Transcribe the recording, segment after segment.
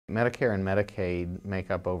Medicare and Medicaid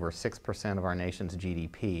make up over 6% of our nation's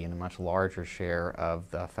GDP and a much larger share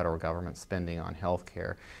of the federal government spending on health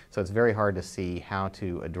care. So it's very hard to see how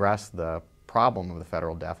to address the problem of the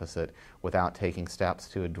federal deficit without taking steps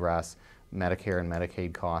to address Medicare and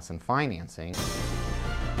Medicaid costs and financing.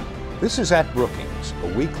 This is At Brookings, a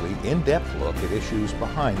weekly in-depth look at issues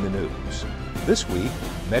behind the news. This week,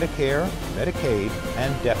 Medicare, Medicaid,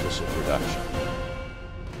 and deficit reduction.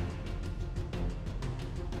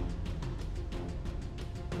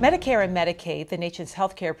 Medicare and Medicaid, the nation's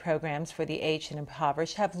health care programs for the aged and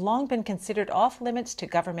impoverished, have long been considered off-limits to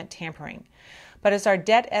government tampering. But as our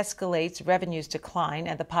debt escalates, revenues decline,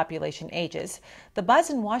 and the population ages, the buzz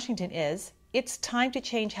in Washington is, it's time to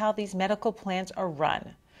change how these medical plans are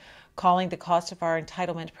run. Calling the cost of our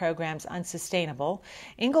entitlement programs unsustainable,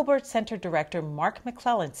 Engelbert Center Director Mark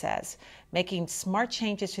McClellan says making smart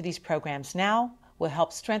changes to these programs now will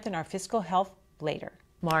help strengthen our fiscal health later.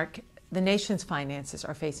 Mark, the nation's finances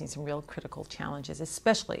are facing some real critical challenges,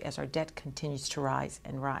 especially as our debt continues to rise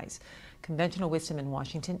and rise. Conventional wisdom in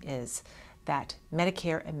Washington is that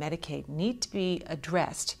Medicare and Medicaid need to be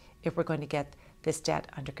addressed if we're going to get this debt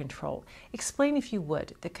under control. Explain, if you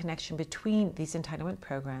would, the connection between these entitlement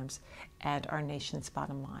programs and our nation's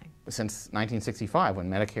bottom line. Since 1965, when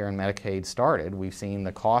Medicare and Medicaid started, we've seen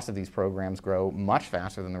the cost of these programs grow much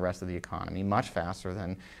faster than the rest of the economy, much faster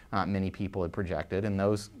than many people had projected, and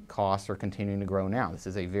those costs are continuing to grow now. This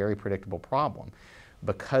is a very predictable problem.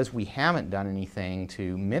 Because we haven't done anything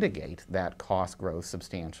to mitigate that cost growth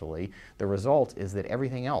substantially, the result is that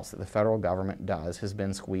everything else that the federal government does has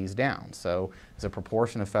been squeezed down. So as a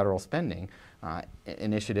proportion of federal spending,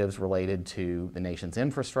 initiatives related to the nation's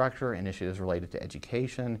infrastructure, initiatives related to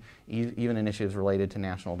education, even initiatives related to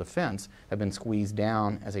national defense have been squeezed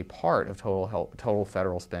down as a part of total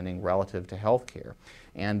federal spending relative to health care.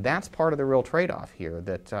 And that's part of the real trade-off here,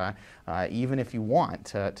 that even if you want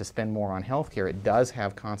to spend more on health care, it does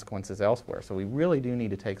have consequences elsewhere. So we really do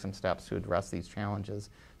need to take some steps to address these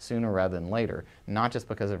challenges sooner rather than later, not just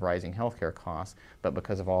because of rising health care costs, but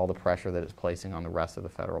because of all the pressure that it's placing on the rest of the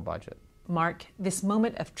federal budget. Mark, this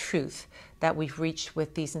moment of truth that we've reached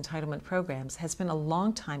with these entitlement programs has been a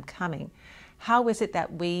long time coming. How is it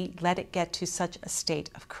that we let it get to such a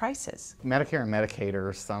state of crisis? Medicare and Medicaid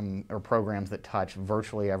are programs that touch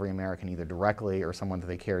virtually every American, either directly or someone that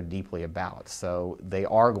they care deeply about. So they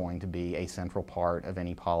are going to be a central part of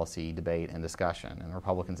any policy debate and discussion. And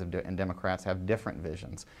Republicans and Democrats have different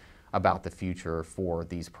visions about the future for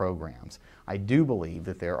these programs. I do believe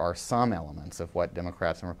that there are some elements of what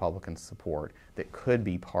Democrats and Republicans support that could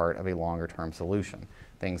be part of a longer-term solution.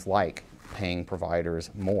 Things like paying providers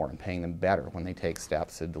more and paying them better when they take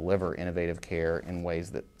steps to deliver innovative care in ways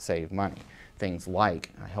that save money. Things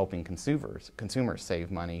like helping consumers save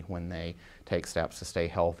money when they take steps to stay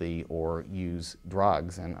healthy or use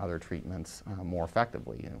drugs and other treatments more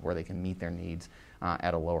effectively, where they can meet their needs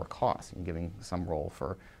at a lower cost, and giving some role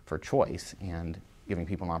for choice and giving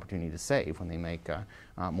people an opportunity to save when they make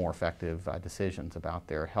more effective decisions about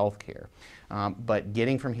their health care. But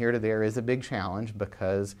getting from here to there is a big challenge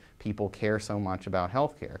because people care so much about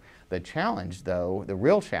health care. The challenge, though, the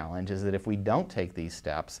real challenge, is that if we don't take these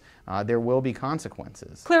steps, there will be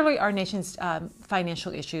consequences. Clearly, our nation's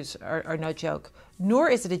financial issues are no joke, nor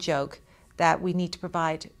is it a joke that we need to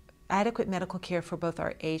provide adequate medical care for both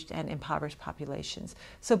our aged and impoverished populations.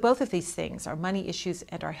 So both of these things, our money issues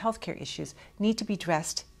and our healthcare issues, need to be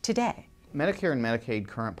addressed today. Medicare and Medicaid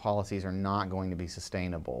current policies are not going to be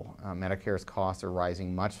sustainable. Medicare's costs are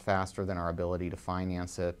rising much faster than our ability to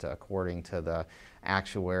finance it. According to the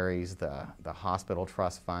actuaries, the hospital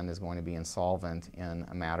trust fund is going to be insolvent in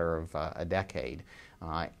a matter of a decade.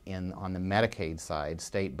 On the Medicaid side,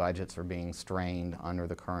 state budgets are being strained under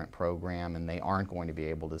the current program, and they aren't going to be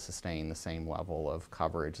able to sustain the same level of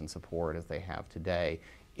coverage and support as they have today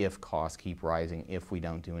if costs keep rising, if we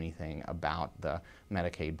don't do anything about the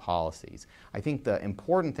Medicaid policies. I think the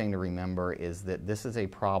important thing to remember is that this is a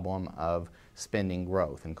problem of spending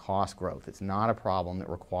growth and cost growth. It's not a problem that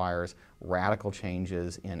requires radical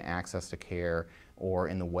changes in access to care or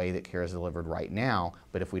in the way that care is delivered right now.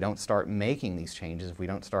 But if we don't start making these changes, if we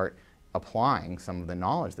don't start applying some of the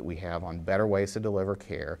knowledge that we have on better ways to deliver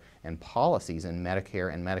care and policies in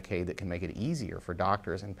Medicare and Medicaid that can make it easier for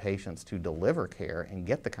doctors and patients to deliver care and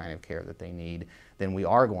get the kind of care that they need, then we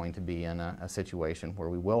are going to be in a situation where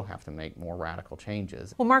we will have to make more radical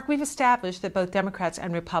changes. Well, Mark, we've established that both Democrats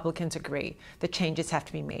and Republicans agree that changes have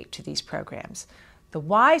to be made to these programs. The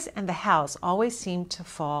whys and the hows always seem to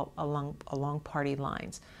fall along party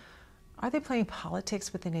lines. Are they playing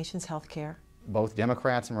politics with the nation's health care? Both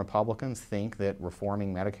Democrats and Republicans think that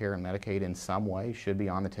reforming Medicare and Medicaid in some way should be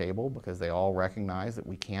on the table because they all recognize that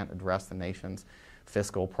we can't address the nation's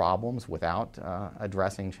fiscal problems without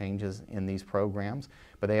addressing changes in these programs.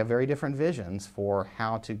 But they have very different visions for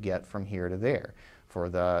how to get from here to there. For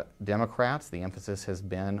the Democrats, the emphasis has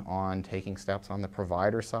been on taking steps on the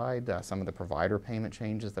provider side. Some of the provider payment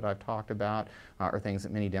changes that I've talked about are things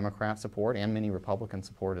that many Democrats support and many Republicans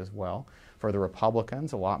support as well. For the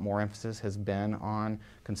Republicans, a lot more emphasis has been on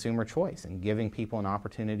consumer choice and giving people an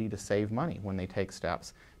opportunity to save money when they take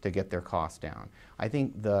steps to get their costs down. I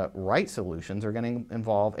think the right solutions are going to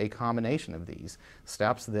involve a combination of these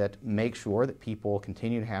steps that make sure that people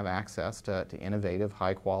continue to have access to innovative,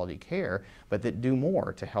 high-quality care, but that do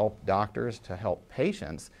more to help doctors, to help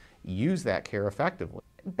patients use that care effectively.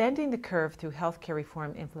 Bending the curve through healthcare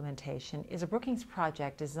reform implementation is a Brookings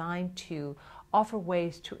project designed to offer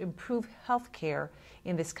ways to improve healthcare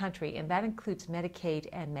in this country, and that includes Medicaid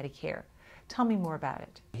and Medicare. Tell me more about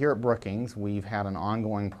it. Here at Brookings, we've had an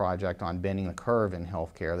ongoing project on bending the curve in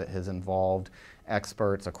healthcare that has involved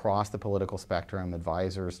experts across the political spectrum,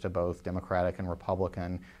 advisors to both Democratic and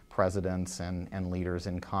Republican presidents and leaders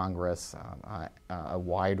in Congress, a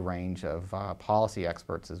wide range of policy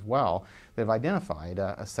experts as well, that have identified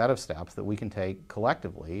a set of steps that we can take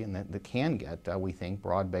collectively and that can get, we think,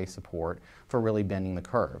 broad-based support for really bending the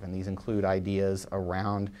curve. And these include ideas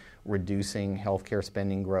around reducing healthcare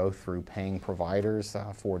spending growth through paying providers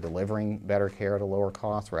for delivering better care at a lower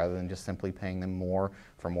cost rather than just simply paying them more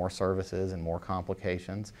for more services and more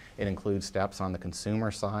complications. It includes steps on the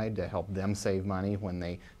consumer side to help them save money when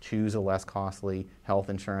they choose a less costly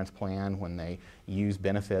health insurance plan, when they use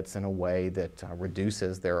benefits in a way that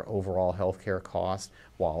reduces their overall health care cost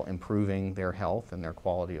while improving their health and their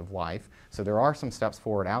quality of life. So there are some steps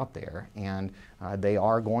forward out there, and they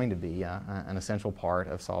are going to be an essential part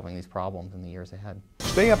of solving these problems in the years ahead.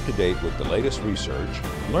 Stay up to date with the latest research,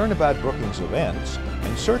 learn about Brookings events,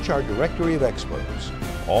 and search our directory of experts,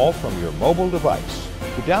 all from your mobile device.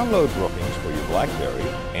 To download Brookings for your BlackBerry,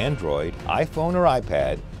 Android, iPhone, or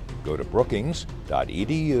iPad, go to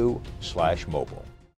brookings.edu/mobile.